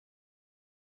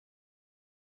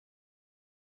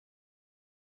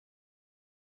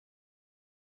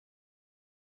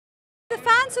The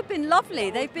fans have been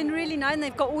lovely. They've been really nice, and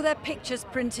they've got all their pictures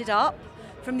printed up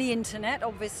from the internet,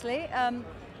 obviously.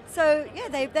 So yeah,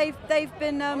 they've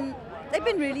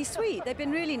been really sweet. They've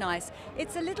been really nice.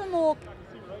 It's a little more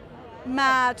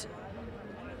mad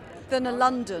than a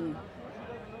London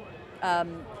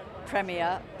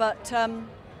premiere, but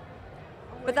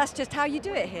that's just how you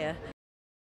do it here.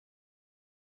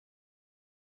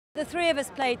 The three of us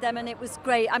played them and it was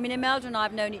great. I mean, Imelda and I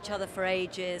have known each other for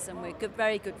ages and we're good,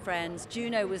 very good friends.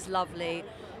 Juno was lovely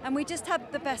and we just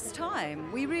had the best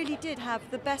time. We really did have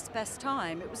the best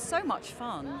time. It was so much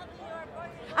fun.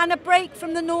 And a break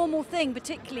from the normal thing,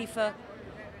 particularly for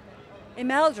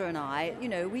Imelda and I. You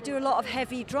know, we do a lot of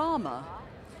heavy drama,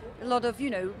 a lot of, you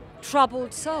know,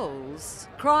 troubled souls,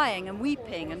 crying and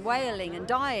weeping and wailing and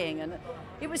dying. And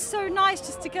it was so nice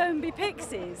just to go and be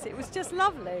pixies. It was just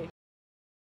lovely.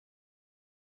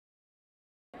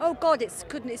 Oh God, it's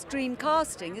dream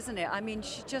casting, isn't it? I mean,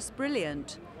 she's just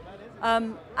brilliant,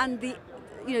 and the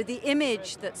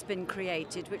image that's been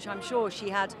created, which I'm sure she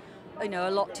had, a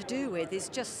lot to do with, is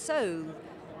just so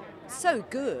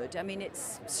good. I mean,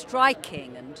 it's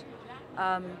striking, and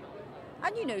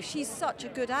she's such a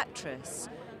good actress.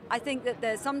 I think that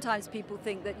there's sometimes people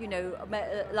think that,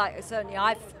 like certainly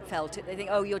I've felt it. They think,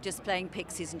 oh, you're just playing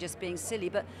pixies and just being silly,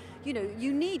 but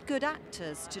you need good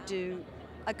actors to do.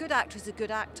 A good actor is a good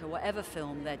actor, whatever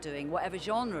film they're doing, whatever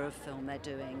genre of film they're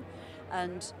doing.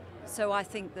 And so I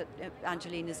think that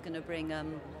Angelina's going to bring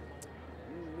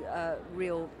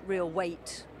real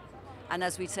weight, and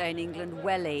as we say in England,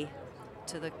 welly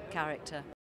to the character.